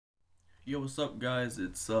Yo, what's up, guys?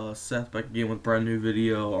 It's Seth back again with a brand new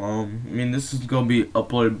video. This is gonna be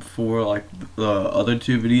uploaded before like the other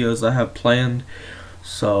two videos I have planned,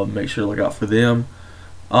 so make sure to look out for them.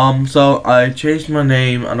 So I changed my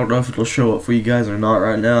name. I don't know if it'll show up for you guys or not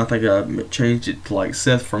right now. I think I changed it to like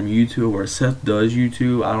Seth from YouTube or Seth Does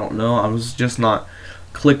YouTube. I don't know. I was just not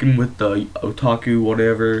clicking with the otaku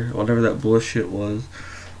whatever that bullshit was.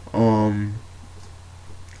 I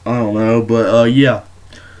don't know, but yeah.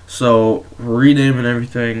 So renaming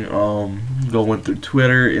everything, going through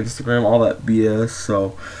Twitter, Instagram, all that BS.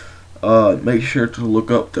 So make sure to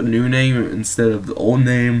look up the new name instead of the old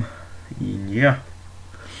name. Yeah.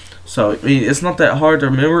 So it's not that hard to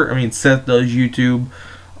remember. Seth Does YouTube.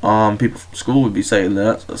 People from school would be saying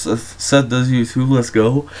that. So Seth Does YouTube. Let's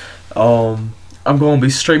go. I'm going to be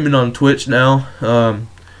streaming on Twitch now.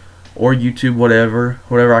 Or YouTube, whatever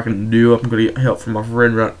I can do. I'm going to get help from my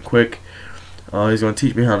friend right quick. He's going to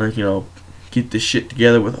teach me how to, get this shit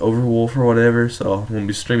together with Overwolf or whatever. So I'm going to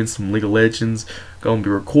be streaming some League of Legends. Going to be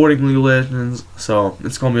recording League of Legends. So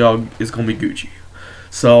it's going to be Gucci.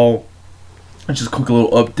 So just a quick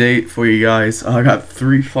little update for you guys. I got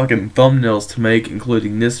 3 fucking thumbnails to make,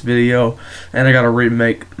 including this video, and I got to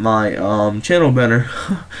remake my channel banner.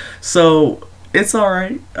 So it's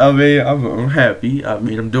alright. I'm happy.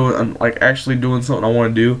 I'm like actually doing something I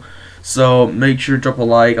want to do. So make sure to drop a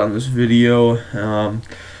like on this video,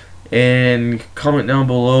 and comment down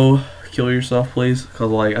below. Kill yourself, please, because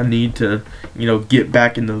like I need to, get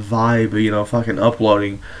back in the vibe of, fucking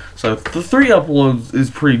uploading. So the 3 uploads is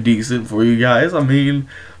pretty decent for you guys.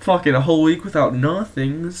 Fucking a whole week without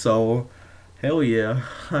nothing. So hell yeah,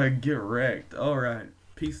 get wrecked. All right,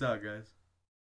 peace out, guys.